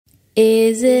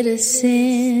Is it a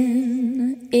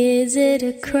sin? Is it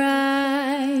a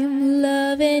crime?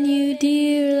 Loving you,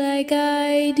 dear, like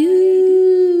I do.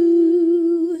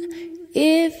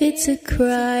 If it's a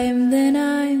crime, then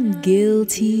I'm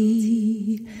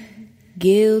guilty.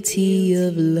 Guilty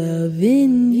of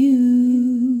loving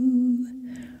you.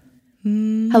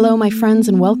 Hello, my friends,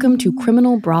 and welcome to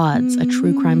Criminal Broads, a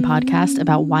true crime podcast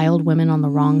about wild women on the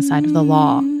wrong side of the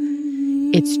law.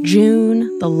 It's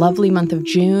June, the lovely month of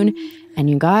June, and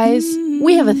you guys,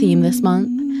 we have a theme this month.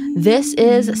 This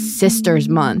is Sisters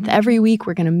Month. Every week,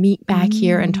 we're going to meet back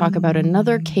here and talk about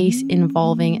another case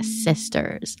involving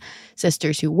sisters.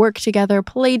 Sisters who worked together,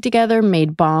 played together,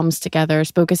 made bombs together,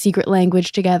 spoke a secret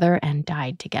language together, and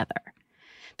died together.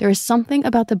 There is something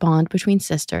about the bond between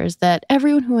sisters that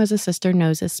everyone who has a sister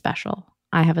knows is special.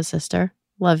 I have a sister.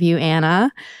 Love you,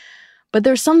 Anna. But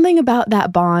there's something about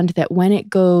that bond that when it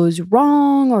goes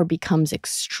wrong or becomes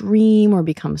extreme or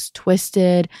becomes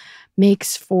twisted,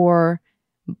 makes for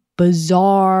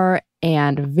bizarre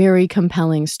and very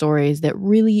compelling stories that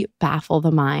really baffle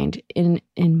the mind. In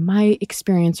my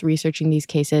experience researching these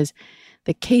cases,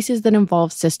 the cases that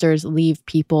involve sisters leave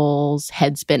people's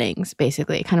head spinnings,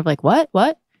 basically. Kind of like, what?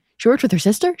 She worked with her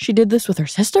sister? She did this with her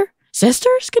sister?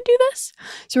 Sisters could do this?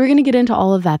 So we're going to get into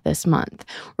all of that this month.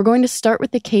 We're going to start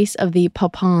with the case of the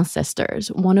Papin sisters,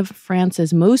 one of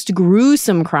France's most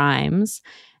gruesome crimes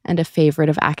and a favorite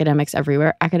of academics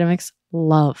everywhere. Academics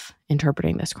love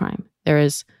interpreting this crime. There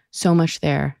is so much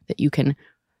there that you can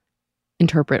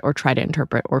interpret or try to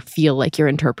interpret or feel like you're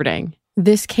interpreting.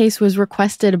 This case was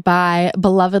requested by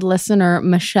beloved listener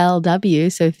Michelle W.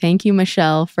 So thank you,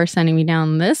 Michelle, for sending me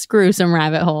down this gruesome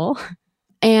rabbit hole.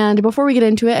 And before we get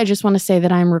into it, I just want to say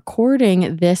that I'm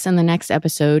recording this and the next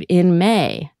episode in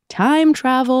May. Time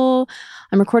travel.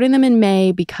 I'm recording them in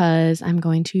May because I'm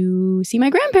going to see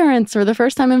my grandparents for the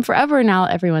first time in forever. Now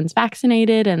everyone's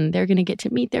vaccinated and they're going to get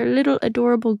to meet their little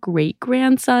adorable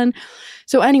great-grandson.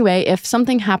 So anyway, if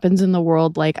something happens in the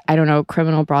world, like, I don't know,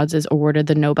 Criminal Broads is awarded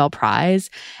the Nobel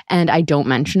Prize and I don't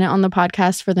mention it on the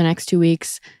podcast for the next 2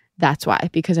 weeks, that's why,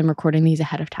 because I'm recording these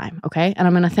ahead of time, okay? And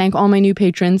I'm going to thank all my new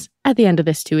patrons at the end of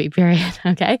this 2-week period,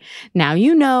 okay? Now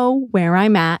you know where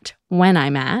I'm at, when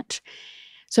I'm at.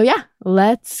 So yeah,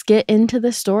 let's get into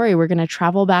the story. We're going to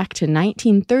travel back to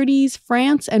 1930s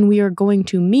France, and we are going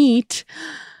to meet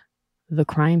the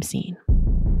crime scene.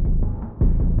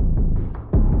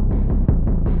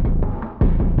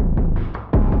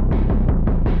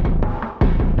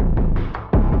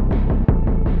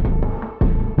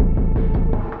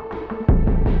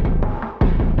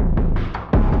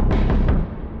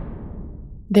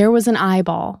 There was an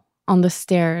eyeball on the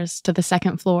stairs to the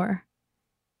second floor.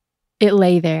 It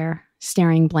lay there,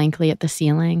 staring blankly at the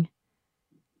ceiling.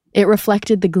 It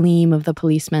reflected the gleam of the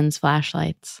policemen's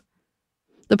flashlights.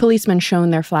 The policemen shone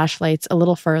their flashlights a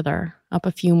little further, up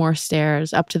a few more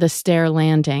stairs, up to the stair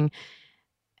landing,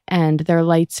 and their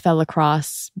lights fell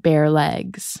across bare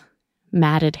legs,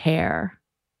 matted hair,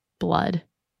 blood.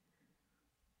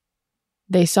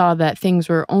 They saw that things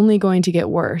were only going to get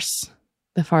worse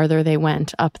the farther they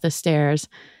went up the stairs.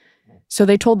 So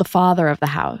they told the father of the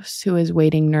house, who was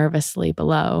waiting nervously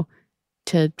below,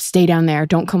 to stay down there,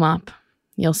 don't come up.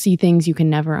 You'll see things you can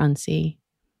never unsee.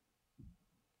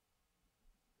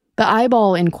 The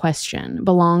eyeball in question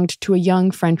belonged to a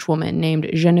young French woman named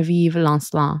Geneviève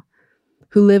Lancelin,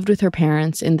 who lived with her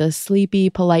parents in the sleepy,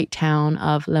 polite town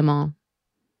of Le Mans.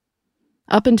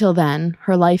 Up until then,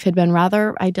 her life had been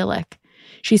rather idyllic.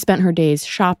 She spent her days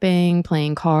shopping,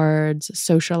 playing cards,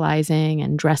 socializing,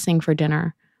 and dressing for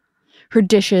dinner. Her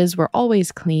dishes were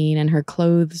always clean and her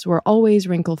clothes were always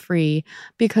wrinkle-free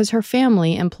because her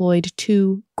family employed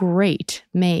 2 great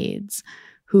maids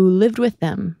who lived with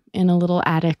them in a little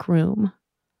attic room.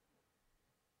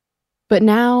 But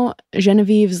now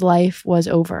Genevieve's life was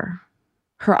over.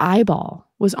 Her eyeball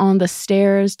was on the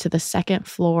stairs to the second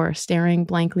floor, staring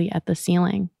blankly at the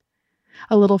ceiling.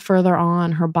 A little further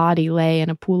on, her body lay in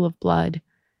a pool of blood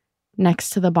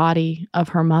next to the body of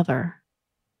her mother.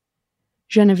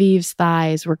 Genevieve's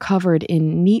thighs were covered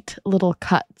in neat little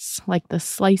cuts, like the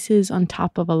slices on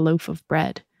top of a loaf of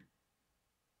bread.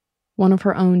 One of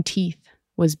her own teeth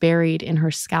was buried in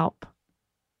her scalp.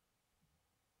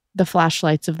 The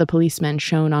flashlights of the policemen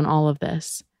shone on all of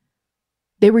this.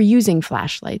 They were using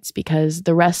flashlights because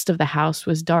the rest of the house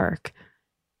was dark,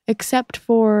 except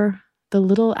for the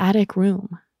little attic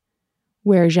room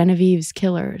where Genevieve's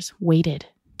killers waited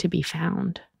to be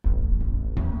found.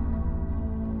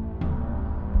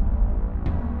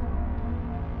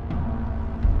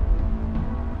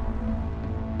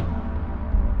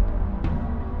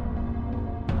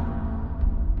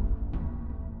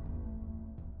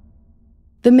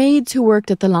 The maids who worked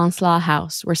at the Lancelot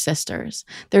house were sisters.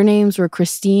 Their names were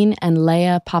Christine and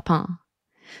Leah Papin.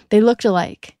 They looked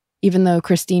alike, even though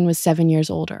Christine was 7 years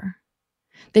older.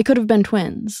 They could have been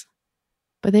twins,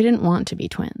 but they didn't want to be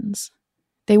twins.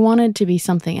 They wanted to be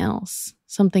something else,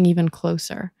 something even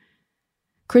closer.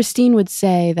 Christine would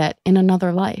say that in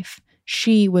another life,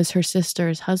 she was her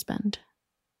sister's husband.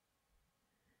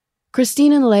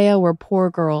 Christine and Leah were poor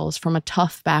girls from a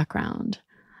tough background.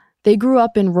 They grew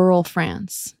up in rural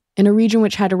France, in a region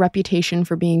which had a reputation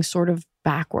for being sort of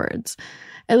backwards.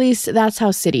 At least that's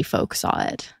how city folk saw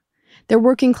it. Their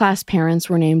working-class parents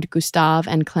were named Gustave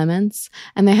and Clemence,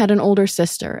 and they had an older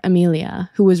sister,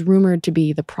 Amelia, who was rumored to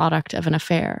be the product of an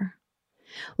affair.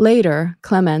 Later,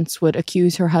 Clemence would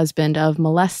accuse her husband of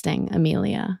molesting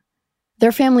Amelia.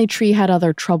 Their family tree had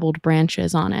other troubled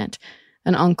branches on it,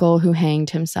 an uncle who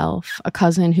hanged himself, a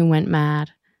cousin who went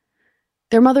mad.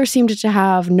 Their mother seemed to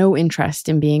have no interest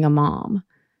in being a mom.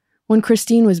 When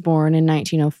Christine was born in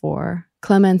 1904,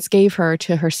 Clemence gave her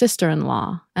to her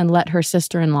sister-in-law and let her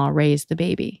sister-in-law raise the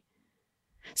baby.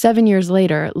 7 years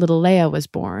later, little Leah was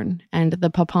born, and the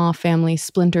Papin family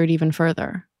splintered even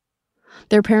further.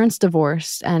 Their parents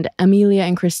divorced, and Amelia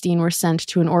and Christine were sent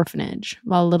to an orphanage,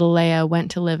 while little Leah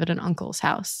went to live at an uncle's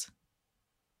house.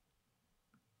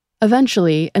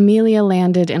 Eventually, Amelia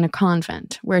landed in a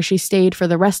convent, where she stayed for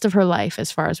the rest of her life,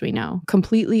 as far as we know,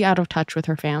 completely out of touch with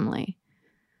her family.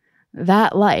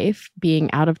 That life, being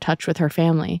out of touch with her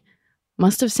family,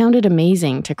 must have sounded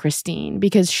amazing to Christine,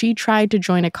 because she tried to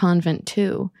join a convent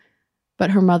too,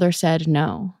 but her mother said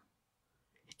no.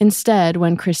 Instead,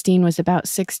 when Christine was about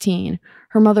 16,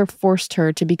 her mother forced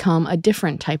her to become a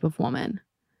different type of woman.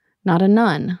 Not a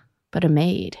nun, but a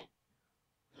maid.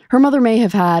 Her mother may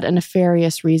have had a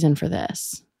nefarious reason for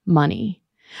this: money.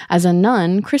 As a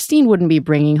nun, Christine wouldn't be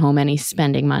bringing home any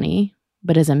spending money,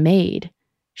 but as a maid,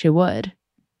 she would.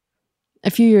 A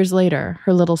few years later,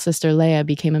 her little sister Leah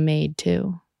became a maid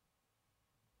too.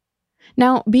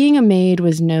 Now, being a maid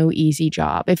was no easy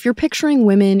job. If you're picturing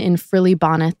women in frilly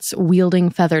bonnets wielding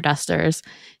feather dusters,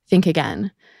 think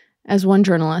again. As one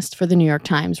journalist for the New York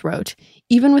Times wrote,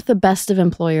 even with the best of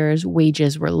employers,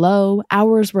 wages were low,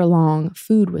 hours were long,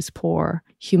 food was poor,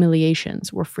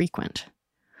 humiliations were frequent.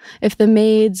 If the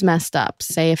maids messed up,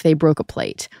 say if they broke a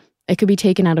plate, it could be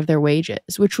taken out of their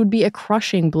wages, which would be a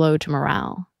crushing blow to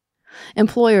morale.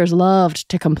 Employers loved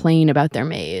to complain about their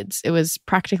maids. It was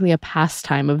practically a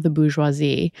pastime of the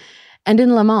bourgeoisie. And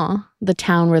in Le Mans, the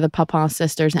town where the Papin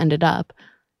sisters ended up,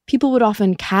 people would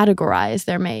often categorize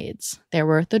their maids. There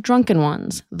were the drunken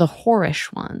ones, the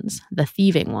whorish ones, the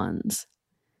thieving ones.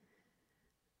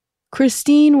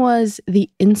 Christine was the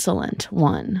insolent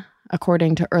one,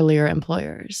 according to earlier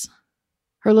employers.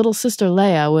 Her little sister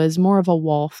Leah was more of a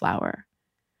wallflower.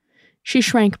 She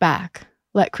shrank back,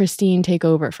 let Christine take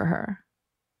over for her.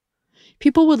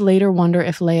 People would later wonder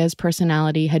if Leah's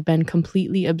personality had been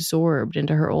completely absorbed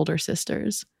into her older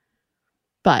sisters.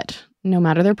 But no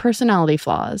matter their personality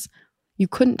flaws, you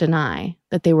couldn't deny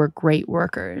that they were great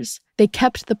workers. They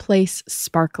kept the place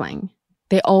sparkling.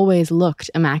 They always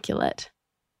looked immaculate.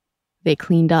 They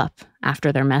cleaned up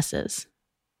after their messes.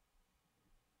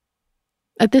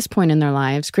 At this point in their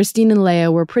lives, Christine and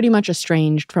Leah were pretty much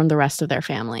estranged from the rest of their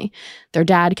family. Their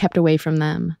dad kept away from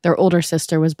them. Their older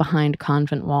sister was behind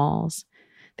convent walls.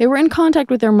 They were in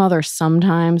contact with their mother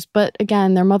sometimes, but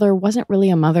again, their mother wasn't really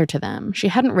a mother to them. She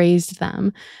hadn't raised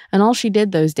them, and all she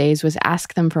did those days was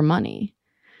ask them for money.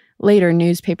 Later,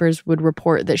 newspapers would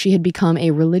report that she had become a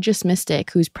religious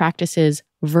mystic whose practices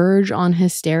verge on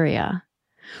hysteria.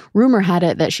 Rumor had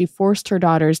it that she forced her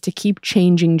daughters to keep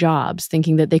changing jobs,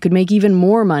 thinking that they could make even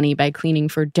more money by cleaning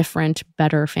for different,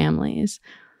 better families.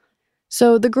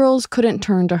 So the girls couldn't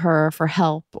turn to her for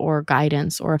help or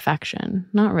guidance or affection.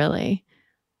 Not really.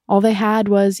 All they had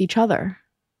was each other.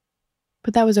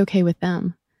 But that was okay with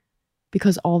them,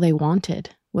 because all they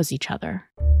wanted was each other.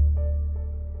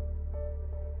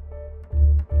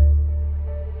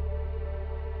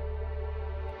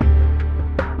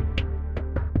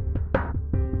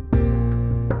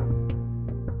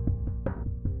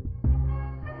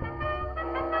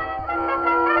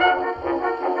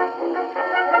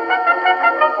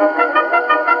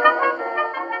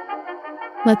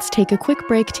 Let's take a quick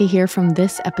break to hear from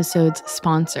this episode's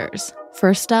sponsors.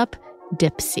 First up,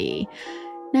 Dipsea.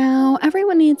 Now,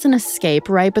 everyone needs an escape,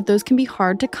 right? But those can be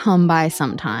hard to come by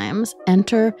sometimes.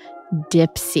 Enter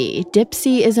Dipsea.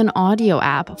 Dipsea is an audio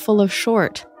app full of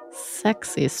short,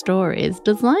 sexy stories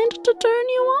designed to turn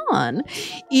you on.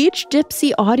 Each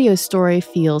Dipsea audio story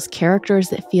feels characters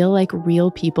that feel like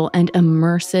real people and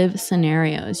immersive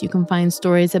scenarios. You can find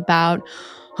stories about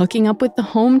hooking up with the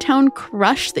hometown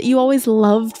crush that you always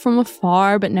loved from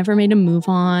afar but never made a move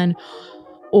on,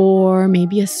 or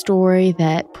maybe a story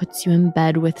that puts you in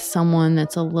bed with someone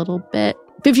that's a little bit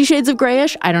 50 Shades of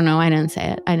Grayish. I don't know. I didn't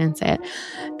say it.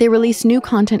 They release new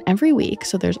content every week,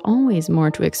 so there's always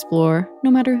more to explore, no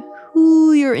matter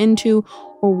who you're into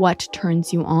or what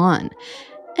turns you on.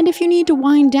 And if you need to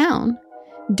wind down,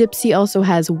 Dipsea also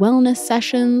has wellness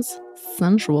sessions,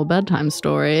 sensual bedtime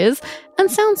stories, and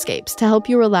soundscapes to help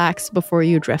you relax before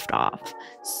you drift off.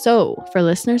 So, for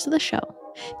listeners of the show,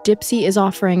 Dipsea is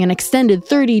offering an extended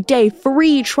 30-day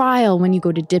free trial when you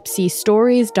go to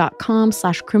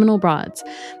dipseastories.com/criminalbroads.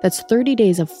 That's 30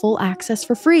 days of full access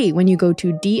for free when you go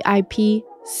to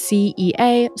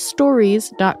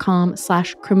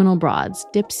dipseastories.com/criminalbroads.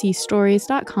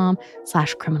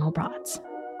 dipseastories.com/criminalbroads.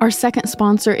 Our second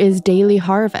sponsor is Daily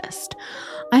Harvest.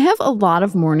 I have a lot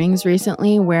of mornings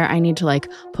recently where I need to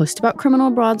post about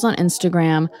Criminal Broads on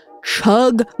Instagram,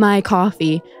 chug my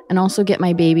coffee, and also get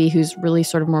my baby, who's really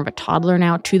sort of more of a toddler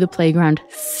now, to the playground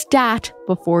stat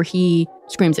before he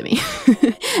screams at me.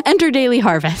 Enter Daily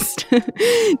Harvest.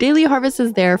 Daily Harvest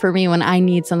is there for me when I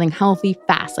need something healthy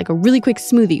fast, like a really quick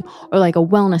smoothie or like a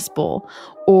wellness bowl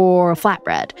or a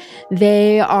flatbread.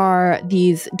 They are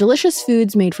these delicious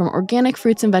foods made from organic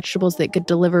fruits and vegetables that get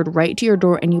delivered right to your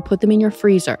door, and you put them in your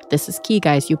freezer. This is key,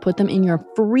 guys. You put them in your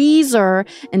freezer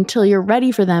until you're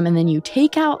ready for them, and then you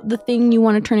take out the thing you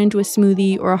want to turn into a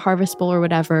smoothie or a harvest bowl or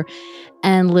whatever,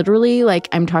 and literally,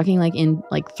 I'm talking in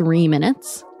 3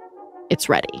 minutes, it's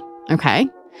ready, okay?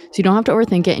 So you don't have to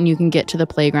overthink it, and you can get to the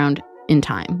playground in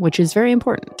time, which is very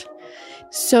important.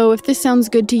 So if this sounds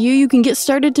good to you, you can get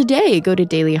started today. Go to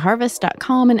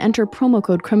dailyharvest.com and enter promo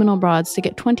code CriminalBroads to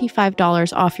get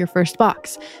 $25 off your first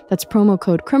box. That's promo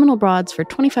code CriminalBroads for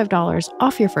 $25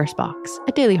 off your first box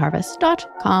at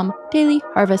dailyharvest.com,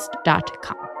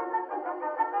 dailyharvest.com.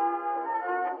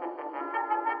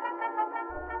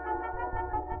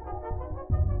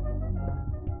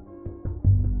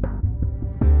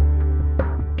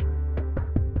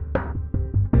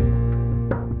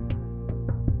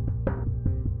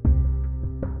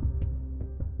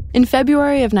 In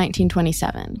February of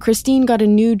 1927, Christine got a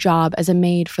new job as a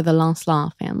maid for the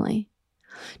Lancelot family.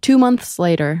 2 months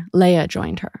later, Leah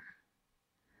joined her.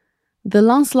 The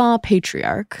Lancelot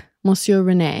patriarch, Monsieur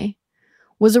René,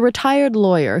 was a retired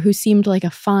lawyer who seemed like a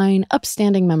fine,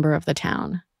 upstanding member of the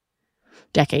town.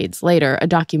 Decades later, a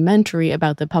documentary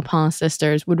about the Papin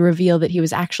sisters would reveal that he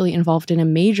was actually involved in a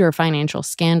major financial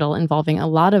scandal involving a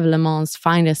lot of Le Mans'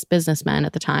 finest businessmen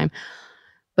at the time.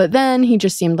 But then he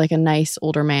just seemed like a nice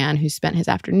older man who spent his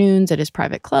afternoons at his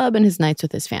private club and his nights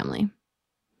with his family.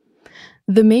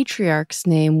 The matriarch's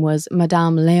name was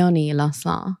Madame Léonie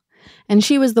Lancelot, and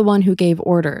she was the one who gave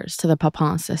orders to the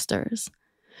Papin sisters.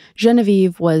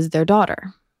 Geneviève was their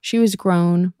daughter. She was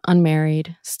grown,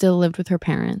 unmarried, still lived with her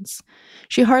parents.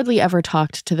 She hardly ever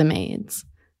talked to the maids.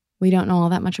 We don't know all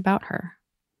that much about her.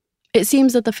 It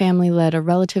seems that the family led a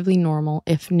relatively normal,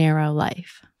 if narrow,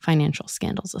 life, financial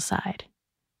scandals aside.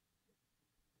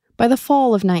 By the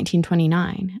fall of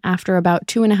 1929, after about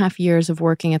 2.5 years of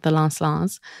working at the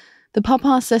Lancelots, the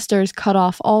Papin sisters cut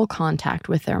off all contact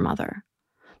with their mother.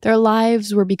 Their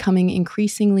lives were becoming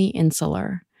increasingly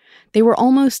insular. They were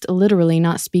almost literally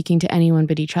not speaking to anyone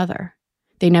but each other.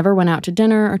 They never went out to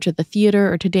dinner or to the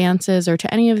theater or to dances or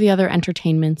to any of the other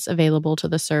entertainments available to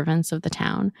the servants of the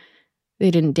town. They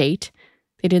didn't date,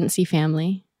 they didn't see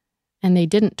family, and they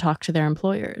didn't talk to their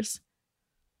employers.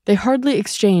 They hardly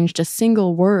exchanged a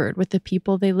single word with the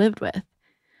people they lived with.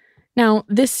 Now,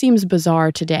 this seems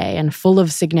bizarre today and full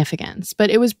of significance, but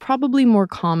it was probably more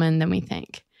common than we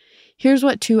think. Here's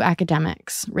what 2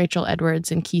 academics, Rachel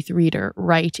Edwards and Keith Reeder,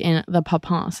 write in The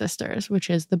Papin Sisters, which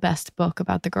is the best book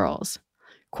about the girls.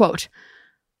 Quote,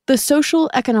 "The social,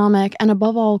 economic, and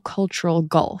above all cultural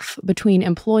gulf between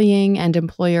employing and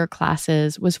employer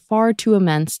classes was far too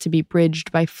immense to be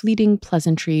bridged by fleeting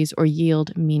pleasantries or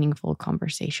yield meaningful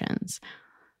conversations."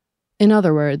 In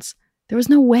other words, there was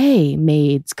no way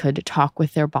maids could talk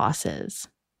with their bosses.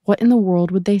 What in the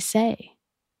world would they say?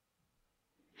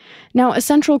 Now, a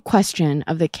central question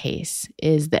of the case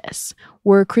is this: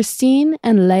 were Christine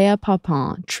and Léa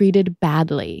Papin treated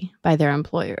badly by their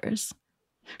employers?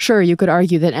 Sure, you could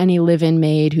argue that any live-in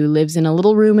maid who lives in a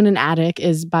little room in an attic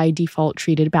is by default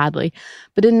treated badly.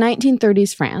 But in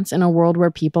 1930s France, in a world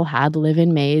where people had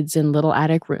live-in maids in little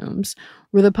attic rooms,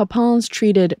 were the Papins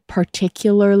treated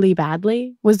particularly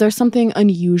badly? Was there something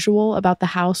unusual about the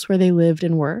house where they lived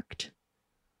and worked?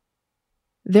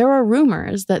 There are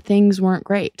rumors that things weren't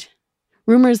great.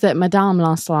 Rumors that Madame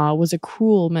Lancelot was a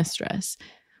cruel mistress.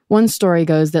 One story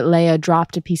goes that Leah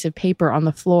dropped a piece of paper on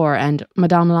the floor and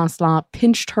Madame Lancelin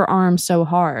pinched her arm so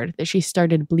hard that she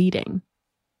started bleeding.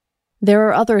 There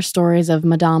are other stories of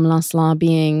Madame Lancelin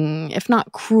being, if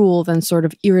not cruel, then sort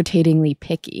of irritatingly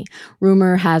picky.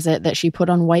 Rumor has it that she put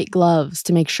on white gloves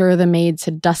to make sure the maids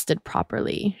had dusted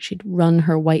properly. She'd run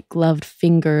her white-gloved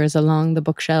fingers along the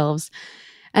bookshelves,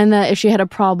 and that if she had a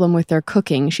problem with their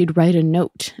cooking, she'd write a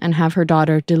note and have her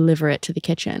daughter deliver it to the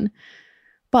kitchen.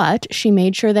 But she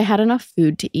made sure they had enough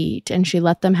food to eat, and she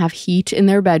let them have heat in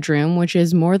their bedroom, which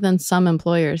is more than some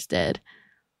employers did.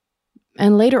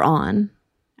 And later on,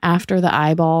 after the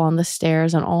eyeball on the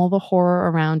stairs and all the horror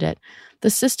around it, the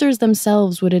sisters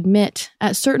themselves would admit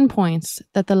at certain points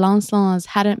that the Lancelins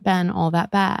hadn't been all that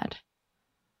bad.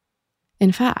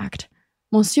 In fact,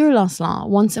 Monsieur Lancelin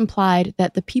once implied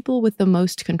that the people with the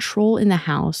most control in the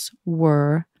house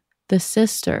were the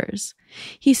sisters.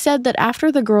 He said that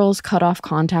after the girls cut off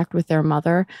contact with their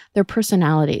mother, their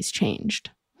personalities changed.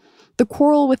 The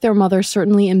quarrel with their mother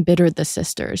certainly embittered the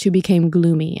sisters, who became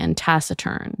gloomy and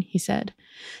taciturn, he said.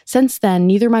 Since then,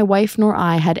 neither my wife nor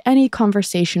I had any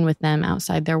conversation with them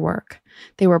outside their work.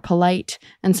 They were polite,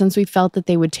 and since we felt that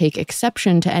they would take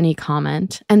exception to any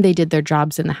comment, and they did their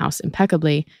jobs in the house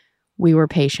impeccably, we were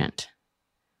patient.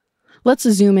 Let's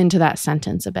zoom into that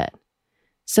sentence a bit.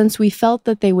 Since we felt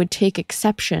that they would take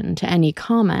exception to any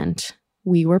comment,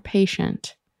 we were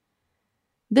patient.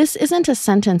 This isn't a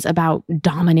sentence about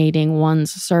dominating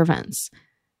one's servants.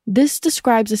 This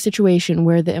describes a situation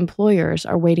where the employers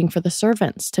are waiting for the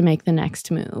servants to make the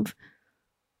next move.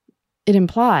 It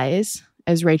implies,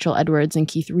 as Rachel Edwards and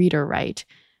Keith Reeder write,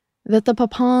 that the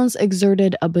Papins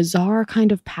exerted a bizarre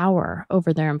kind of power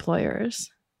over their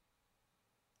employers.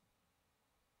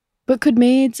 But could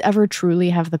maids ever truly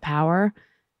have the power?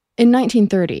 In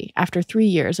 1930, after 3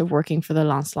 years of working for the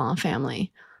Lancelin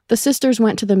family, the sisters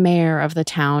went to the mayor of the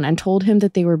town and told him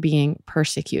that they were being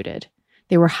persecuted.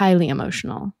 They were highly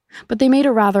emotional, but they made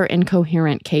a rather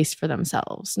incoherent case for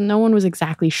themselves. No one was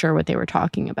exactly sure what they were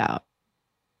talking about.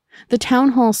 The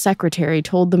town hall secretary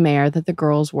told the mayor that the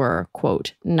girls were,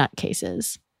 quote,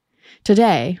 nutcases.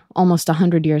 Today, almost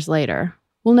 100 years later,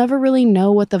 we'll never really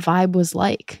know what the vibe was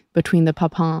like between the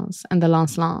Papins and the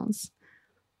Lancelins.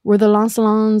 Were the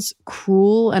Lancelins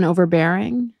cruel and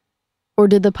overbearing? Or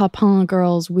did the Papin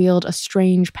girls wield a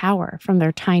strange power from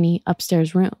their tiny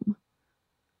upstairs room?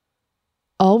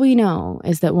 All we know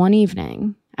is that one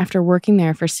evening, after working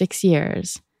there for 6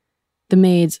 years, the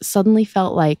maids suddenly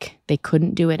felt like they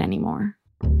couldn't do it anymore.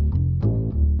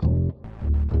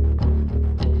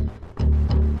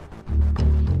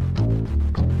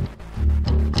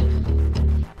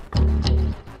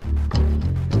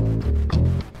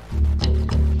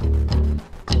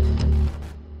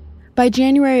 By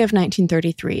January of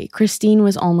 1933, Christine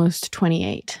was almost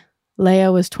 28.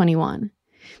 Leah was 21.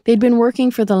 They'd been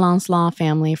working for the Lancelin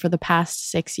family for the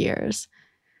past 6 years.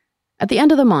 At the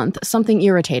end of the month, something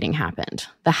irritating happened.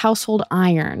 The household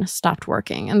iron stopped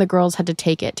working, and the girls had to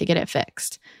take it to get it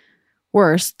fixed.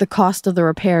 Worse, the cost of the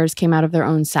repairs came out of their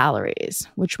own salaries,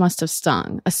 which must have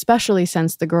stung, especially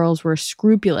since the girls were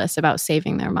scrupulous about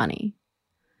saving their money.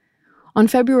 On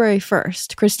February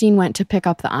 1st, Christine went to pick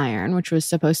up the iron, which was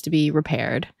supposed to be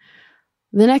repaired.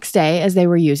 The next day, as they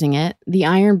were using it, the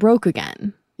iron broke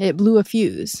again. It blew a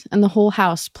fuse, and the whole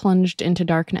house plunged into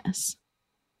darkness.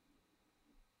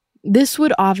 This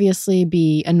would obviously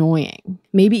be annoying,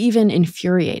 maybe even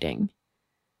infuriating.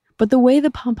 But the way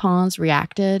the Papins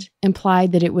reacted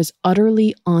implied that it was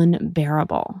utterly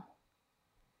unbearable.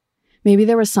 Maybe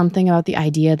there was something about the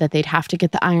idea that they'd have to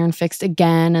get the iron fixed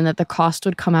again and that the cost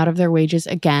would come out of their wages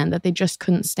again that they just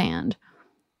couldn't stand.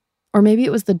 Or maybe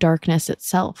it was the darkness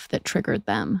itself that triggered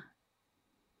them.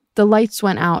 The lights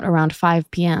went out around 5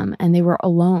 p.m. and they were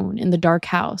alone in the dark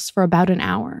house for about an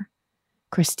hour.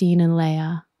 Christine and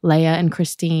Leah, Leah and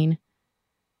Christine.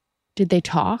 Did they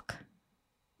talk?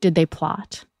 Did they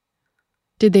plot?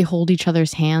 Did they hold each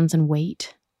other's hands and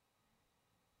wait?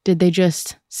 Did they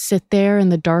just sit there in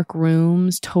the dark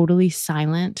rooms, totally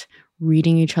silent,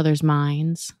 reading each other's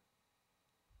minds?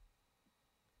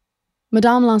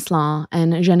 Madame Lancelin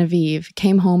and Genevieve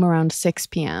came home around 6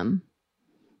 p.m.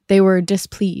 They were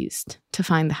displeased to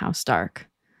find the house dark.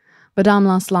 Madame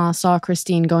Lancelin saw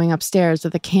Christine going upstairs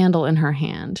with a candle in her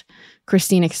hand.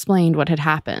 Christine explained what had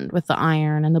happened with the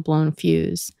iron and the blown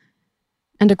fuse.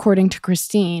 And according to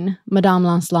Christine, Madame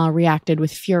Lancelin reacted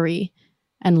with fury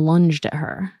and lunged at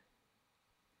her.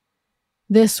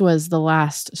 This was the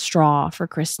last straw for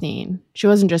Christine. She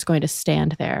wasn't just going to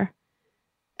stand there.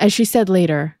 As she said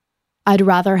later, "I'd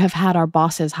rather have had our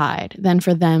bosses hide than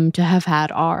for them to have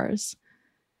had ours."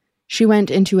 She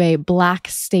went into a black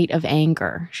state of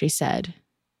anger, she said.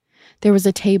 There was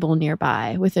a table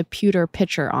nearby with a pewter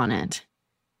pitcher on it.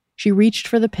 She reached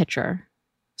for the pitcher,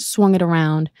 swung it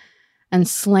around, and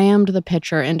slammed the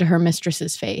pitcher into her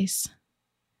mistress's face.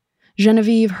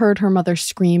 Genevieve heard her mother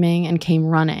screaming and came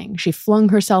running. She flung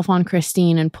herself on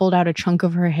Christine and pulled out a chunk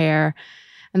of her hair,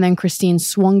 and then Christine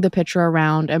swung the pitcher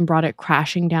around and brought it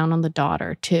crashing down on the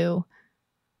daughter, too.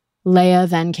 Leah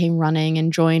then came running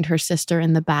and joined her sister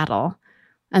in the battle.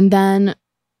 And then,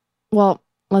 well,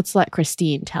 let's let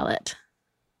Christine tell it.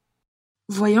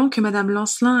 Voyant que Madame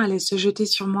Lancelin allait se jeter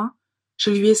sur moi,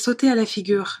 je lui ai sauté à la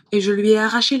figure et je lui ai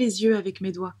arraché les yeux avec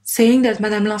mes doigts. Saying that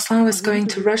Madame Lancelin was going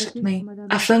to rush at me,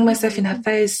 I flung myself in her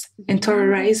face and tore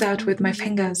her eyes out with my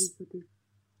fingers.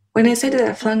 When I say that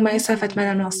I flung myself at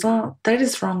Madame Lancelin, that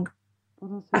is wrong.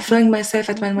 I flung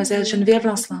myself at Mademoiselle Geneviève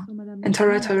Lancelin and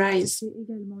tore out her eyes.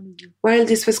 While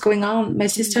this was going on, my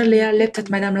sister Leah leapt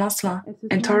at Madame Lancelin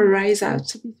and tore her eyes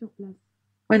out.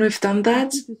 When we've done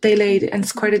that, they laid and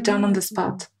squatted down on the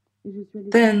spot.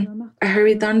 Then, I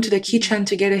hurried down to the kitchen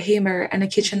to get a hammer and a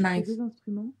kitchen knife.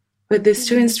 With these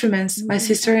two instruments, my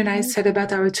sister and I set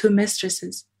about our two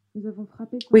mistresses.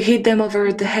 We hit them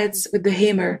over the heads with the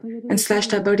hammer and slashed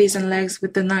their bodies and legs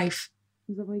with the knife.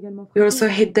 We also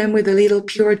hit them with a little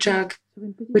pure jug,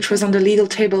 which was on the little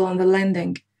table on the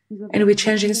landing, and we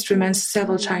changed instruments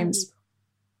several times.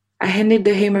 I handed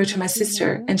the hammer to my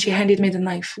sister, and she handed me the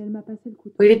knife.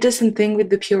 We did the same thing with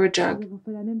the pure jug.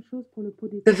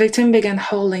 The victim began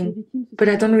howling, but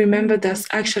I don't remember us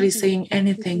actually saying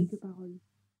anything.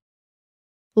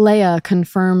 Leah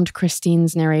confirmed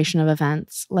Christine's narration of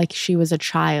events, like she was a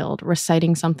child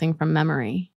reciting something from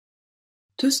memory.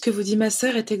 Tout ce que vous dit ma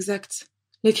sœur est exact.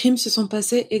 Les crimes se sont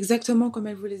passés exactement comme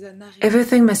elle vous les a narrés.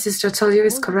 Everything my sister told you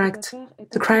is correct.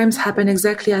 The crimes happened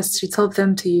exactly as she told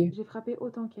them to you.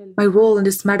 My role in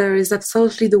this matter is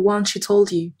absolutely the one she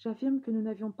told you.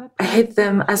 I hate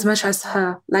them as much as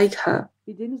her, like her.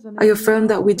 I affirm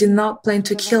that we did not plan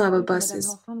to kill our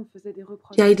bosses.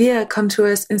 The idea came to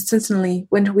us instantly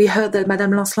when we heard that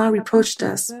Madame Lancelin reproached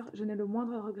us.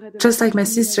 Just like my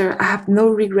sister, I have no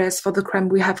regrets for the crime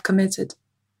we have committed.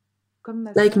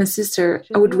 Like my sister,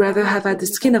 I would rather have had the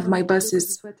skin of my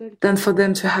bosses than for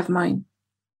them to have mine.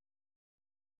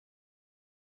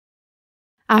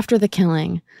 After the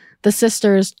killing, the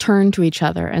sisters turned to each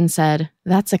other and said,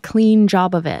 "That's a clean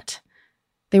job of it."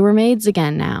 They were maids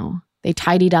again now. They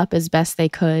tidied up as best they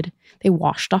could. They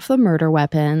washed off the murder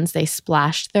weapons. They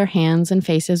splashed their hands and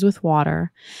faces with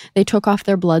water. They took off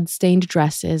their blood-stained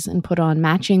dresses and put on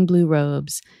matching blue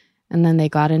robes. And then they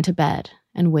got into bed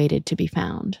and waited to be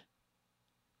found.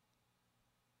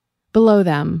 Below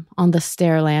them, on the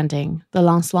stair landing, the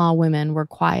Lancelin women were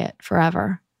quiet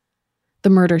forever. The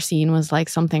murder scene was like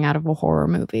something out of a horror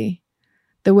movie.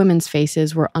 The women's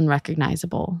faces were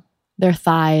unrecognizable. Their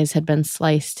thighs had been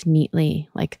sliced neatly,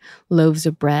 like loaves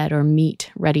of bread or meat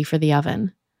ready for the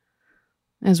oven.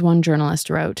 As one journalist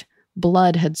wrote,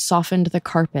 blood had softened the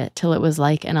carpet till it was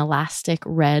like an elastic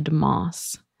red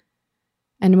moss.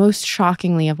 And most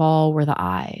shockingly of all were the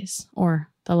eyes, or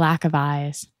the lack of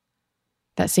eyes.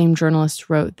 That same journalist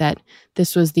wrote that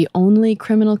this was the only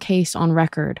criminal case on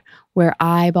record where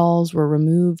eyeballs were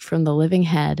removed from the living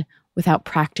head without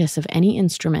practice of any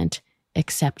instrument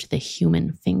except the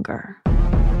human finger.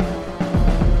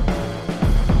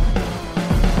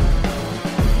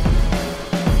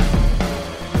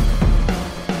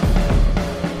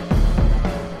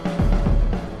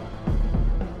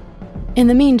 In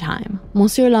the meantime,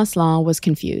 Monsieur Lancelin was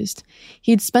confused.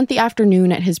 He'd spent the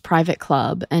afternoon at his private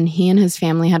club, and he and his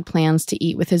family had plans to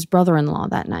eat with his brother-in-law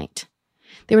that night.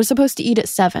 They were supposed to eat at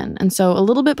 7, and so a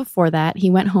little bit before that, he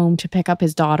went home to pick up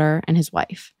his daughter and his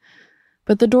wife.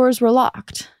 But the doors were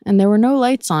locked, and there were no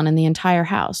lights on in the entire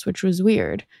house, which was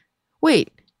weird. Wait,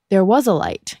 there was a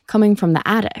light coming from the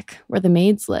attic, where the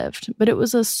maids lived, but it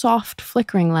was a soft,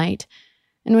 flickering light,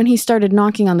 and when he started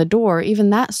knocking on the door, even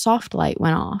that soft light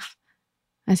went off.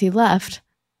 As he left,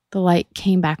 the light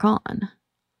came back on.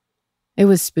 It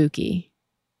was spooky.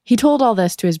 He told all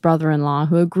this to his brother-in-law,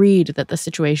 who agreed that the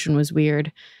situation was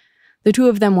weird. The two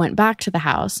of them went back to the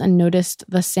house and noticed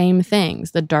the same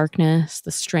things, the darkness,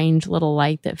 the strange little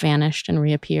light that vanished and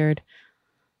reappeared.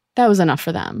 That was enough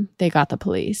for them. They got the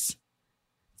police.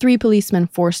 3 policemen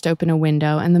forced open a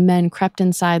window, and the men crept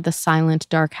inside the silent,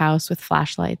 dark house with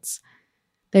flashlights.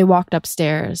 They walked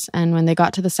upstairs, and when they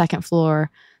got to the second floor,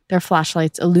 their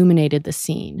flashlights illuminated the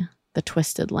scene, the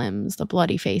twisted limbs, the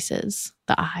bloody faces,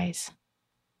 the eyes.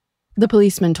 The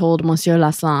policeman told Monsieur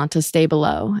Lancelin to stay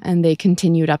below, and they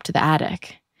continued up to the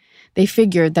attic. They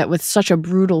figured that with such a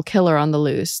brutal killer on the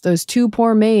loose, those two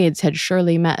poor maids had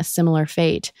surely met a similar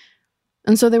fate.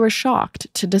 And so they were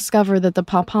shocked to discover that the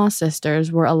Papa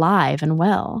sisters were alive and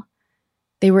well.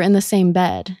 They were in the same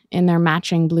bed, in their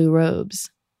matching blue robes.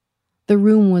 The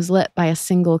room was lit by a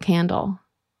single candle.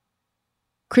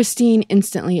 Christine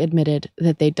instantly admitted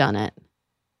that they'd done it.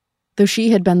 Though she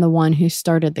had been the one who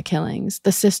started the killings,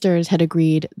 the sisters had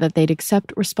agreed that they'd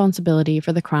accept responsibility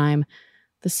for the crime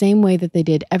the same way that they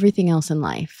did everything else in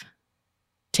life.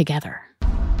 Together.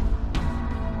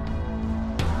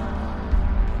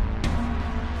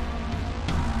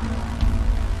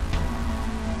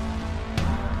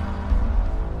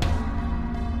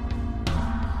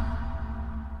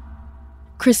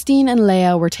 Christine and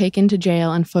Leah were taken to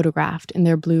jail and photographed in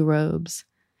their blue robes.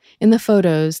 In the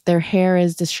photos, their hair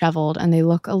is disheveled and they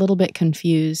look a little bit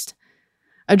confused.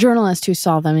 A journalist who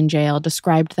saw them in jail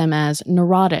described them as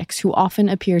neurotics who often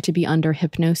appear to be under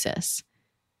hypnosis.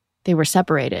 They were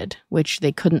separated, which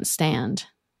they couldn't stand.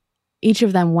 Each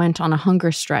of them went on a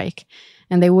hunger strike,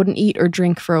 and they wouldn't eat or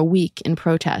drink for a week in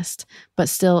protest, but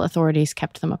still authorities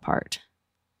kept them apart.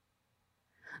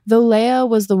 Though Leah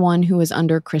was the one who was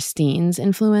under Christine's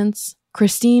influence,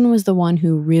 Christine was the one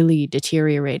who really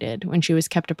deteriorated when she was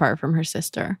kept apart from her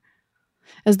sister.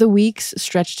 As the weeks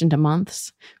stretched into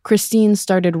months, Christine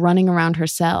started running around her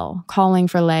cell, calling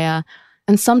for Leah,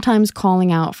 and sometimes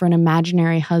calling out for an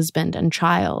imaginary husband and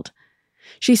child.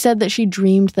 She said that she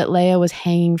dreamed that Leah was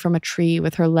hanging from a tree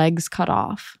with her legs cut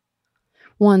off.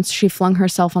 Once, she flung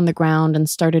herself on the ground and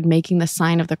started making the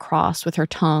sign of the cross with her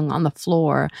tongue on the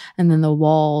floor and then the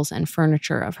walls and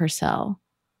furniture of her cell.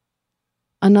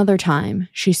 Another time,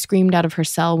 she screamed out of her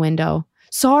cell window,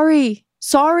 "Sorry!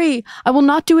 Sorry! I will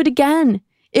not do it again!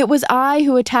 It was I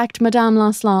who attacked Madame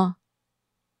Lancelin."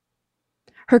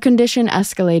 Her condition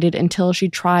escalated until she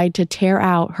tried to tear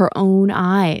out her own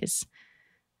eyes,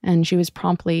 and she was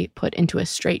promptly put into a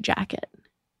straitjacket.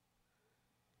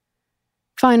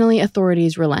 Finally,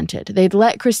 authorities relented. They'd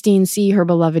let Christine see her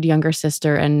beloved younger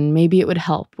sister, and maybe it would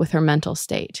help with her mental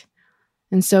state.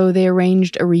 And so they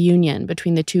arranged a reunion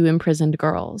between the two imprisoned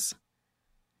girls.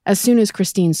 As soon as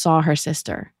Christine saw her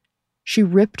sister, she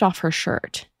ripped off her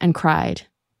shirt and cried,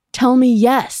 "Tell me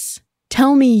yes!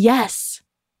 Tell me yes!"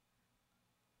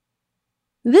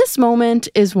 This moment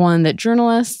is one that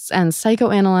journalists and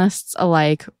psychoanalysts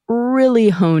alike really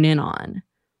hone in on.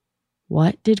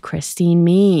 What did Christine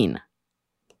mean?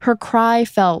 Her cry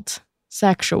felt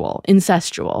sexual,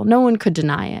 incestual. No one could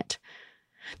deny it.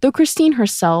 Though Christine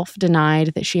herself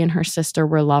denied that she and her sister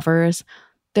were lovers,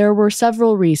 there were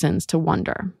several reasons to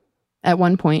wonder. At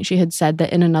one point, she had said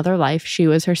that in another life, she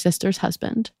was her sister's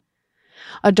husband.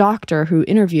 A doctor who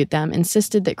interviewed them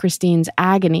insisted that Christine's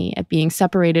agony at being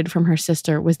separated from her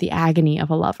sister was the agony of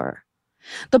a lover.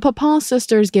 The Papa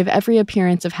sisters give every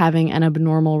appearance of having an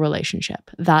abnormal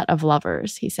relationship, that of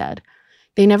lovers, he said.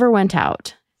 They never went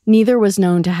out. Neither was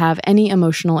known to have any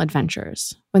emotional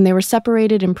adventures. When they were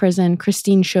separated in prison,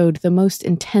 Christine showed the most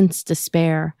intense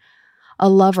despair. A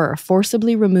lover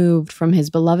forcibly removed from his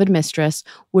beloved mistress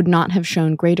would not have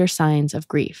shown greater signs of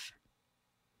grief.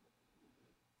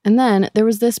 And then there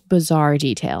was this bizarre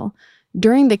detail.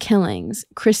 During the killings,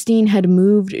 Christine had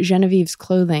moved Genevieve's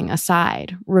clothing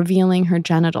aside, revealing her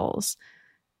genitals.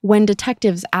 When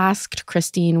detectives asked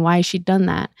Christine why she'd done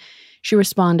that, she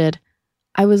responded,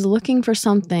 "I was looking for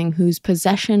something whose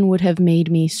possession would have made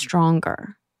me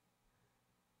stronger."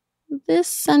 This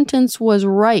sentence was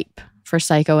ripe for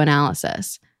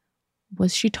psychoanalysis.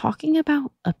 Was she talking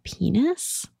about a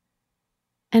penis?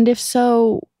 And if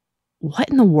so, what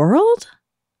in the world?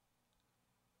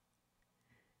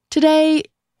 Today,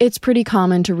 it's pretty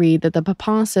common to read that the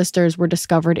Papa sisters were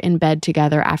discovered in bed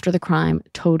together after the crime,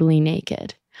 totally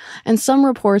naked. And some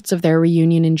reports of their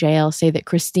reunion in jail say that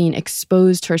Christine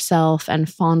exposed herself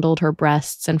and fondled her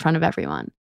breasts in front of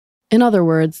everyone. In other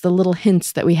words, the little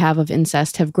hints that we have of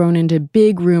incest have grown into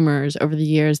big rumors over the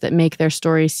years that make their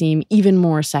story seem even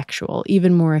more sexual,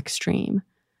 even more extreme.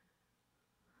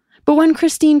 But when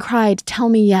Christine cried, "Tell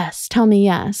me yes,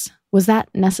 was that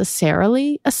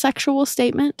necessarily a sexual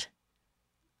statement?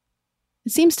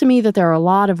 It seems to me that there are a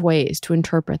lot of ways to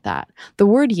interpret that. The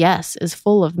word yes is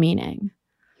full of meaning.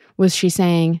 Was she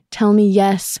saying, "Tell me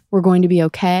yes, we're going to be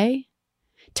okay"?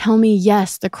 Tell me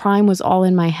yes, the crime was all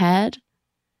in my head?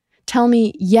 Tell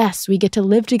me yes, we get to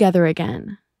live together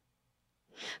again.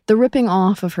 The ripping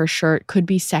off of her shirt could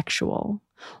be sexual,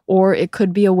 or it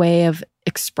could be a way of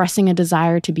expressing a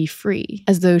desire to be free,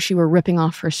 as though she were ripping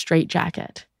off her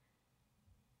straitjacket.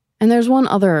 And there's one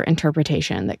other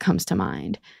interpretation that comes to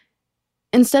mind.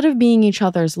 Instead of being each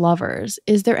other's lovers,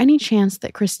 is there any chance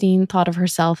that Christine thought of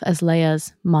herself as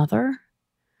Leah's mother?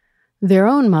 Their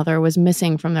own mother was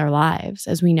missing from their lives,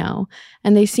 as we know,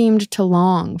 and they seemed to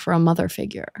long for a mother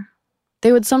figure.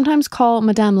 They would sometimes call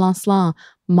Madame Lancelin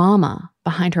Mama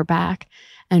behind her back,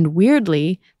 and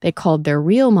weirdly, they called their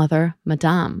real mother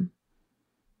Madame.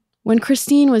 When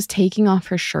Christine was taking off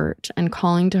her shirt and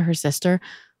calling to her sister,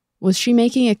 was she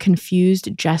making a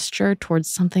confused gesture towards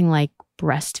something like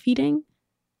breastfeeding?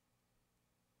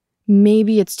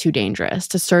 Maybe it's too dangerous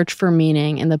to search for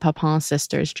meaning in the Papin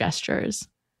sisters' gestures.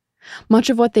 Much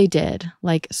of what they did,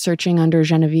 like searching under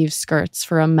Genevieve's skirts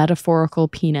for a metaphorical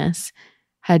penis,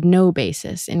 had no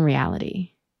basis in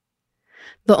reality.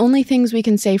 The only things we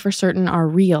can say for certain are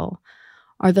real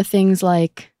are the things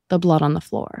like the blood on the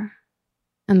floor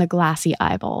and the glassy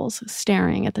eyeballs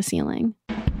staring at the ceiling.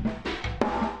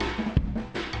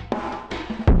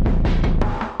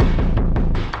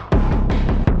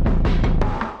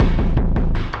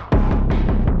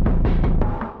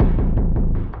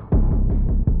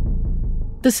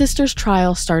 The sisters'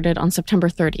 trial started on September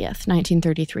 30th,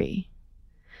 1933.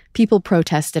 People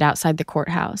protested outside the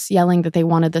courthouse, yelling that they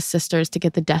wanted the sisters to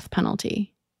get the death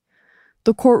penalty.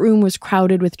 The courtroom was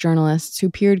crowded with journalists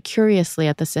who peered curiously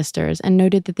at the sisters and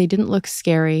noted that they didn't look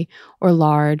scary or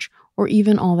large or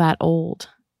even all that old.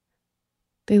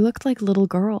 They looked like little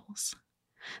girls.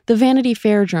 The Vanity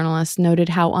Fair journalists noted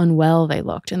how unwell they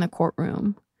looked in the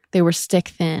courtroom. They were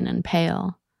stick-thin and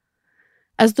pale.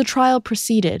 As the trial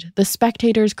proceeded, the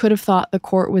spectators could have thought the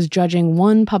court was judging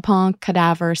one Papin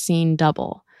cadaver scene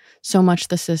double. So much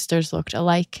the sisters looked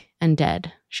alike and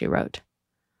dead, she wrote.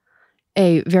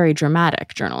 A very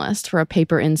dramatic journalist for a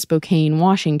paper in Spokane,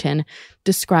 Washington,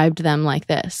 described them like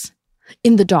this.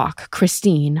 In the dock,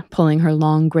 Christine, pulling her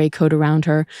long gray coat around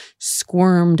her,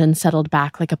 squirmed and settled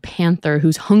back like a panther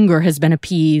whose hunger has been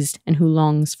appeased and who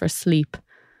longs for sleep.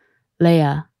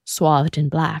 Leah, swathed in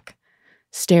black,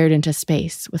 stared into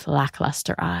space with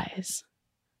lackluster eyes.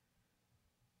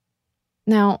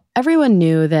 Now, everyone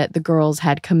knew that the girls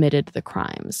had committed the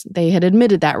crimes. They had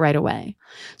admitted that right away.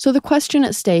 So the question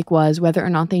at stake was whether or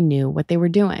not they knew what they were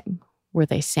doing. Were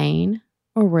they sane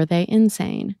or were they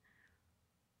insane?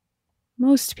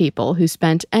 Most people who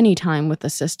spent any time with the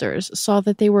sisters saw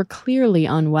that they were clearly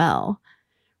unwell.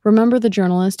 Remember the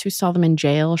journalist who saw them in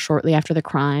jail shortly after the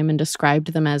crime and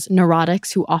described them as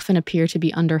neurotics who often appear to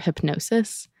be under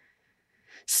hypnosis?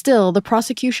 Still, the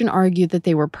prosecution argued that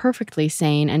they were perfectly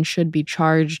sane and should be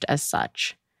charged as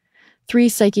such. 3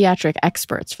 psychiatric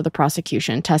experts for the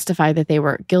prosecution testified that they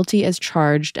were guilty as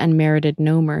charged and merited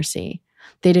no mercy.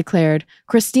 They declared,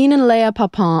 Christine and Leah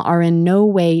Papin are in no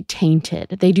way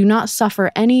tainted. They do not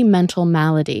suffer any mental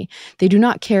malady. They do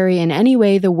not carry in any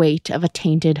way the weight of a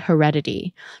tainted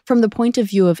heredity. From the point of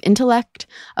view of intellect,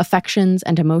 affections,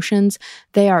 and emotions,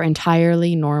 they are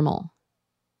entirely normal.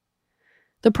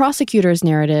 The prosecutor's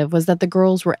narrative was that the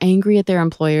girls were angry at their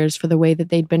employers for the way that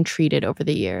they'd been treated over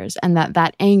the years, and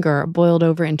that anger boiled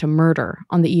over into murder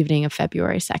on the evening of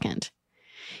February 2nd.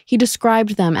 He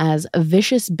described them as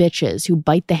vicious bitches who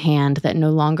bite the hand that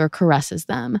no longer caresses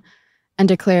them, and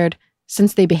declared,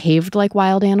 since they behaved like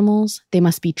wild animals, they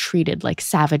must be treated like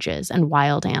savages and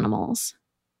wild animals.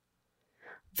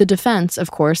 The defense,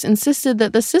 of course, insisted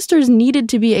that the sisters needed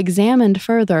to be examined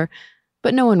further,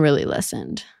 but no one really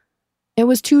listened. It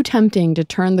was too tempting to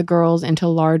turn the girls into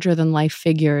larger-than-life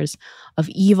figures of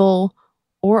evil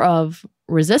or of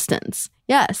resistance.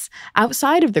 Yes,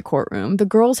 outside of the courtroom, the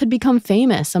girls had become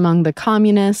famous among the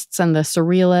communists and the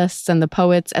surrealists and the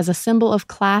poets as a symbol of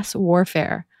class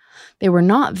warfare. They were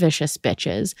not vicious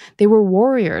bitches. They were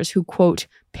warriors who, quote,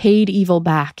 paid evil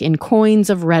back in coins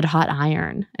of red-hot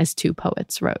iron, as 2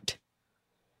 poets wrote.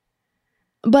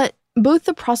 But both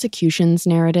the prosecution's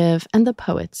narrative and the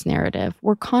poet's narrative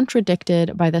were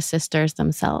contradicted by the sisters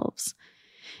themselves.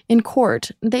 In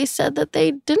court, they said that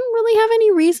they didn't really have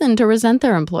any reason to resent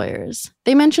their employers.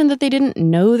 They mentioned that they didn't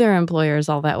know their employers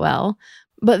all that well,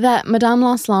 but that Madame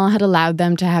Lancelin had allowed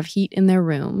them to have heat in their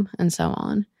room, and so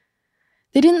on.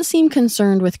 They didn't seem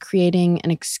concerned with creating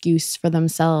an excuse for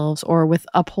themselves or with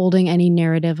upholding any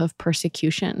narrative of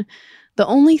persecution. The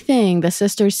only thing the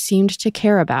sisters seemed to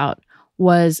care about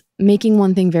was making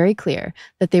one thing very clear,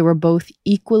 that they were both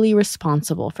equally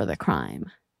responsible for the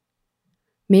crime.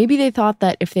 Maybe they thought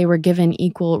that if they were given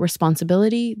equal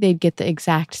responsibility, they'd get the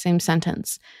exact same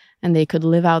sentence, and they could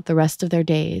live out the rest of their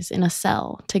days in a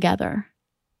cell together.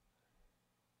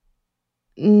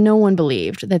 No one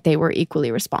believed that they were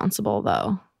equally responsible,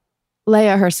 though.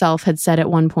 Leah herself had said at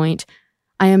one point,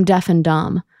 "I am deaf and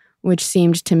dumb," which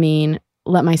seemed to mean,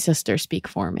 "Let my sister speak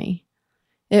for me."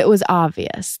 It was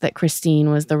obvious that Christine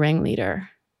was the ringleader.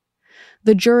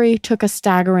 The jury took a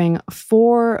staggering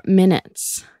 4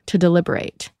 minutes to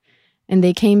deliberate, and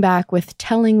they came back with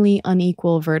tellingly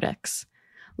unequal verdicts.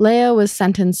 Leah was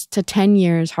sentenced to 10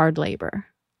 years hard labor.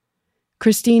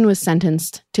 Christine was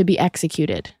sentenced to be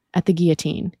executed at the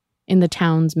guillotine in the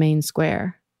town's main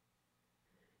square.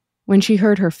 When she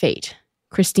heard her fate,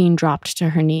 Christine dropped to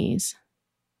her knees.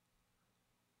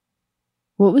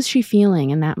 What was she feeling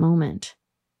in that moment?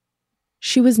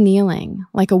 She was kneeling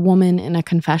like a woman in a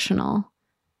confessional.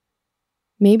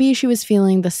 Maybe she was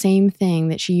feeling the same thing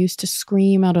that she used to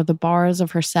scream out of the bars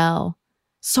of her cell.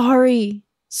 Sorry,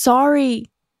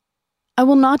 sorry. I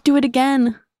will not do it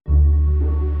again.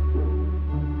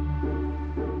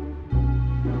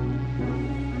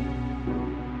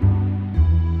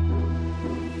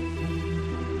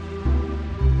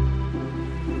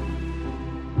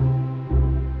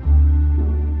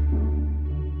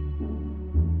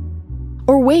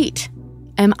 Or wait,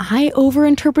 am I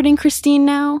overinterpreting Christine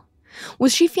now?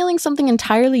 Was she feeling something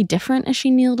entirely different as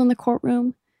she kneeled in the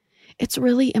courtroom? It's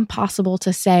really impossible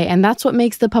to say, and that's what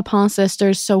makes the Papin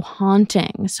sisters so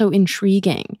haunting, so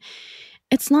intriguing.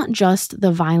 It's not just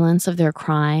the violence of their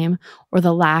crime or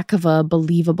the lack of a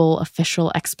believable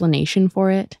official explanation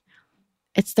for it.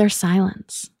 It's their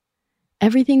silence.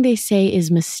 Everything they say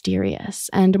is mysterious,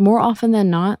 and more often than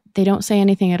not, they don't say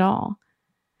anything at all.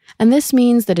 And this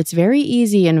means that it's very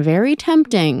easy and very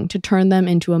tempting to turn them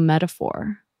into a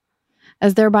metaphor.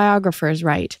 As their biographers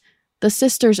write, the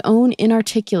sisters' own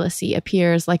inarticulacy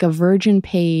appears like a virgin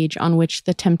page on which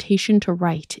the temptation to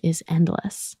write is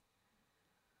endless.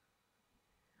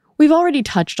 We've already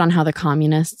touched on how the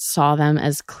communists saw them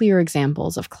as clear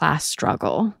examples of class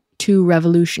struggle, 2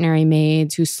 revolutionary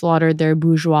maids who slaughtered their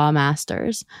bourgeois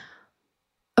masters.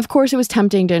 Of course, it was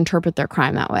tempting to interpret their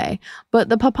crime that way, but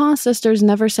the Papin sisters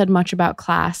never said much about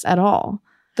class at all.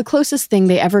 The closest thing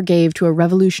they ever gave to a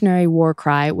Revolutionary War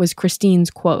cry was Christine's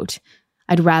quote,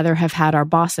 "I'd rather have had our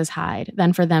bosses hide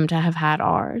than for them to have had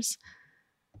ours."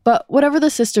 But whatever the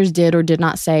sisters did or did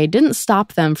not say didn't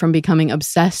stop them from becoming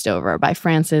obsessed over by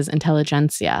France's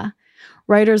intelligentsia.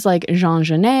 Writers like Jean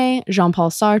Genet, Jean-Paul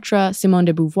Sartre, Simone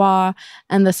de Beauvoir,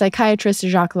 and the psychiatrist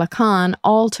Jacques Lacan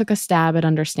all took a stab at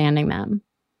understanding them.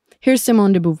 Here's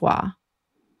Simone de Beauvoir.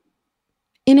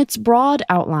 In its broad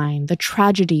outline, the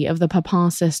tragedy of the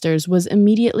Papin sisters was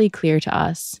immediately clear to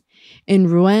us. In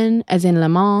Rouen, as in Le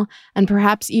Mans, and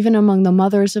perhaps even among the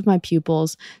mothers of my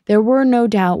pupils, there were no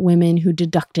doubt women who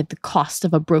deducted the cost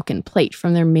of a broken plate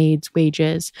from their maids'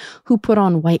 wages, who put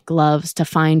on white gloves to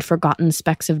find forgotten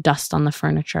specks of dust on the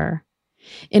furniture.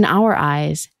 In our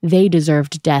eyes, they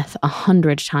deserved death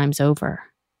 100 times over.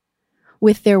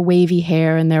 With their wavy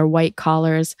hair and their white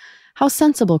collars, how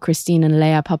sensible Christine and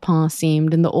Leah Papin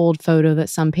seemed in the old photo that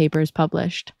some papers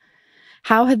published.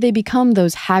 How had they become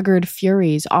those haggard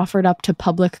furies offered up to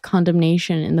public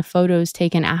condemnation in the photos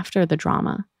taken after the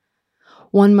drama?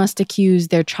 One must accuse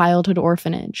their childhood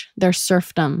orphanage, their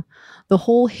serfdom, the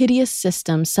whole hideous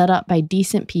system set up by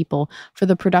decent people for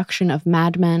the production of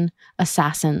madmen,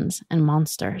 assassins, and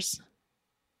monsters.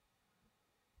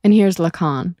 And here's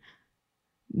Lacan.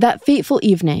 That fateful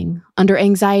evening, under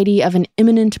anxiety of an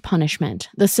imminent punishment,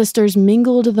 the sisters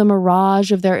mingled the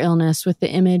mirage of their illness with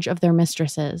the image of their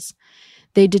mistresses.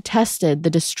 They detested the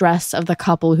distress of the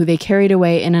couple who they carried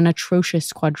away in an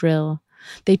atrocious quadrille.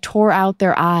 They tore out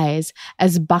their eyes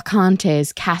as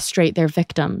bacchantes castrate their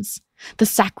victims. The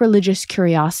sacrilegious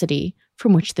curiosity,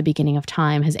 from which the beginning of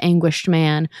time has anguished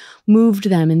man, moved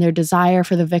them in their desire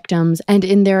for the victims and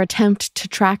in their attempt to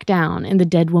track down in the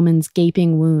dead woman's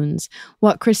gaping wounds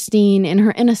what Christine, in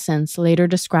her innocence, later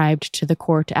described to the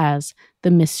court as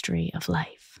the mystery of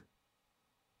life.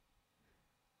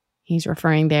 He's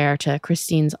referring there to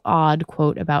Christine's odd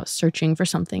quote about searching for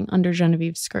something under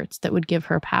Genevieve's skirts that would give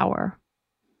her power.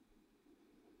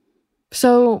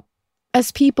 So, as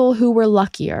people who were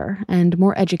luckier and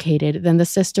more educated than the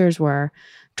sisters were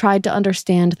tried to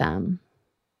understand them,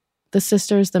 the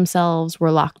sisters themselves were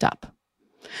locked up.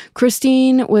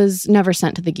 Christine was never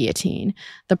sent to the guillotine.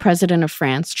 The president of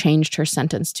France changed her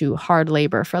sentence to hard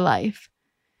labor for life.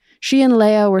 She and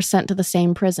Leah were sent to the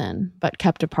same prison, but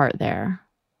kept apart there.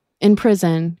 In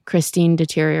prison, Christine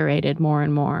deteriorated more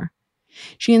and more.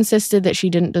 She insisted that she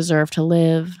didn't deserve to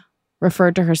live,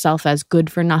 referred to herself as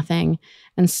good for nothing,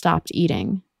 and stopped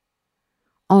eating.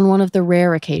 On one of the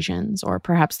rare occasions, or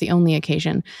perhaps the only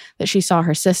occasion, that she saw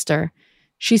her sister,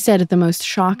 she said the most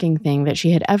shocking thing that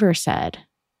she had ever said.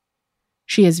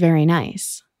 "She is very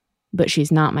nice, but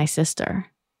she's not my sister."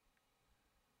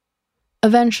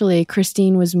 Eventually,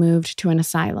 Christine was moved to an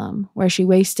asylum where she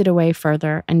wasted away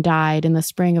further and died in the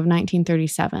spring of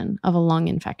 1937 of a lung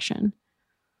infection.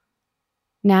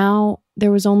 Now,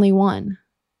 there was only one.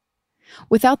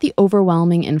 Without the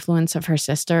overwhelming influence of her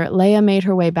sister, Leah made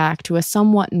her way back to a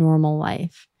somewhat normal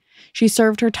life. She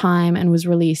served her time and was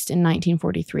released in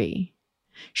 1943.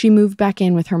 She moved back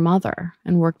in with her mother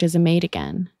and worked as a maid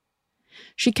again.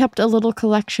 She kept a little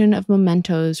collection of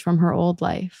mementos from her old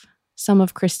life, some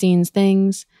of Christine's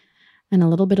things, and a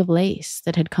little bit of lace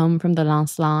that had come from the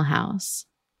Lancelin house.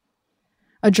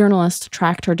 A journalist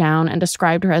tracked her down and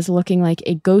described her as looking like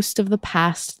a ghost of the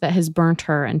past that has burnt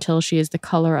her until she is the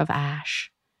color of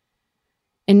ash.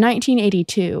 In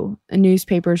 1982,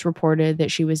 newspapers reported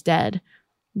that she was dead,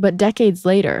 but decades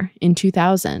later, in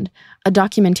 2000, a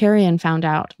documentarian found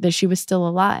out that she was still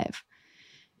alive.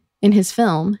 In his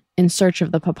film, In Search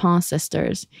of the Papin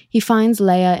Sisters, he finds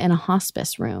Leah in a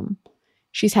hospice room.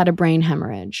 She's had a brain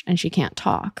hemorrhage and she can't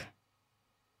talk.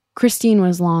 Christine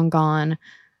was long gone,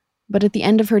 but at the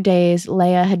end of her days,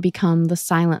 Leah had become the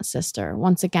silent sister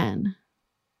once again.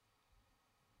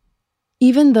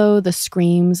 Even though the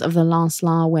screams of the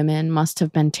Lancelin women must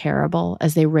have been terrible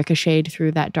as they ricocheted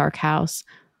through that dark house,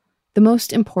 the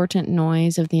most important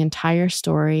noise of the entire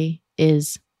story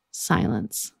is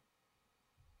silence.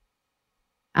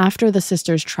 After the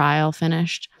sisters' trial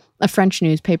finished, a French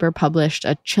newspaper published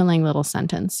a chilling little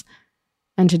sentence.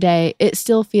 And today, it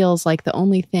still feels like the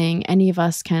only thing any of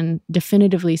us can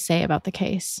definitively say about the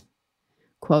case.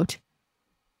 Quote,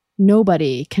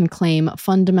 "Nobody can claim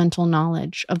fundamental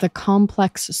knowledge of the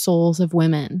complex souls of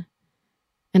women,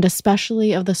 and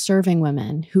especially of the serving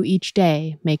women who each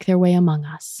day make their way among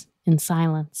us in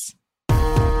silence."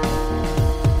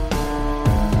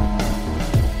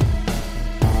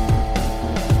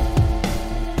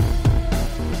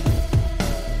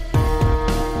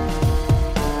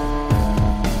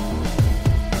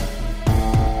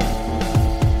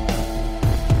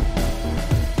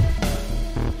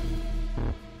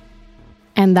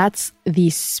 And that's the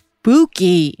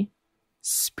spooky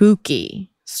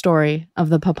story of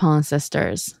the Papin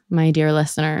sisters, my dear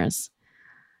listeners.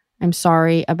 I'm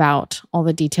sorry about all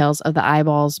the details of the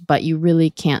eyeballs, but you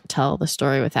really can't tell the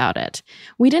story without it.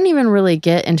 We didn't even really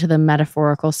get into the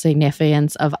metaphorical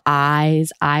significance of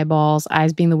eyes, eyeballs,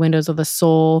 eyes being the windows of the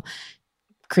soul,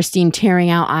 Christine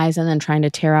tearing out eyes and then trying to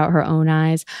tear out her own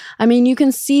eyes. I mean, you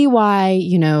can see why,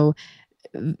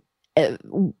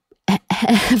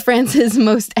 France's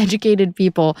most educated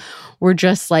people were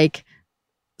just like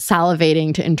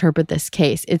salivating to interpret this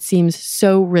case. It seems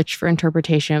so rich for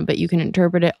interpretation, but you can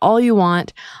interpret it all you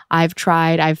want. I've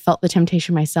tried. I've felt the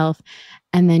temptation myself.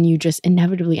 And then you just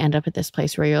inevitably end up at this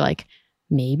place where you're like,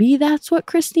 maybe that's what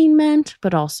Christine meant,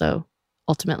 but also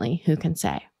ultimately, who can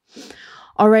say?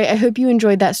 All right, I hope you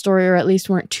enjoyed that story or at least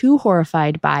weren't too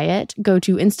horrified by it. Go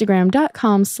to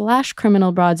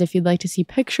Instagram.com/criminalbroads if you'd like to see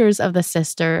pictures of the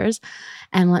sisters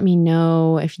and let me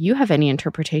know if you have any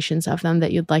interpretations of them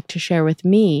that you'd like to share with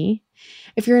me.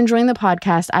 If you're enjoying the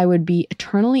podcast, I would be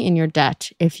eternally in your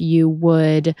debt if you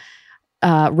would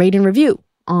rate and review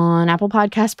on Apple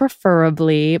Podcasts,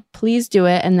 preferably. Please do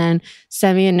it and then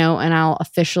send me a note and I'll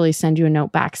officially send you a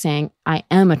note back saying I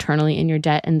am eternally in your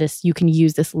debt and you can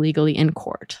use this legally in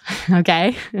court.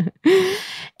 Okay?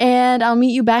 And I'll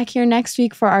meet you back here next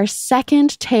week for our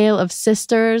second tale of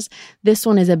sisters. This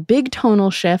one is a big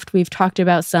tonal shift. We've talked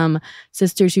about some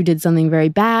sisters who did something very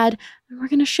bad, and we're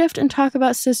going to shift and talk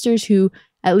about sisters who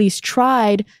at least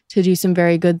tried to do some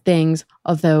very good things,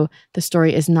 although the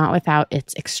story is not without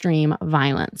its extreme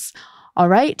violence. All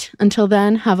right, until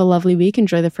then, have a lovely week.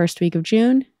 Enjoy the first week of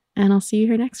June, and I'll see you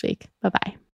here next week.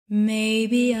 Bye-bye.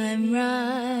 Maybe I'm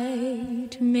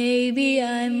right, maybe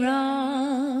I'm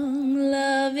wrong,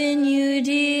 loving you,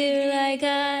 dear, like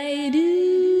I do.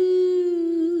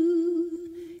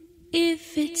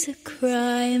 If it's a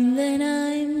crime, then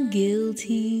I'm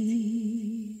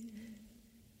guilty.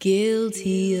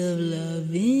 Guilty of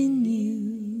loving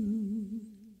you.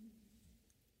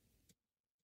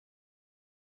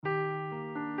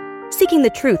 Seeking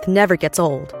the truth never gets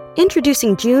old.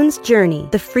 Introducing June's Journey,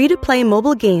 the free-to-play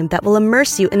mobile game that will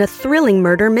immerse you in a thrilling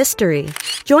murder mystery.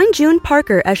 Join June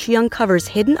Parker as she uncovers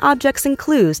hidden objects and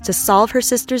clues to solve her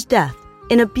sister's death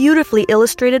in a beautifully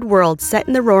illustrated world set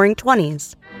in the Roaring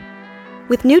 '20s.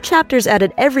 With new chapters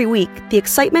added every week, the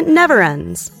excitement never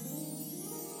ends.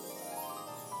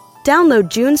 Download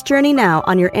June's Journey now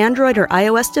on your Android or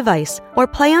iOS device or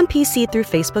play on PC through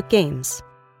Facebook Games.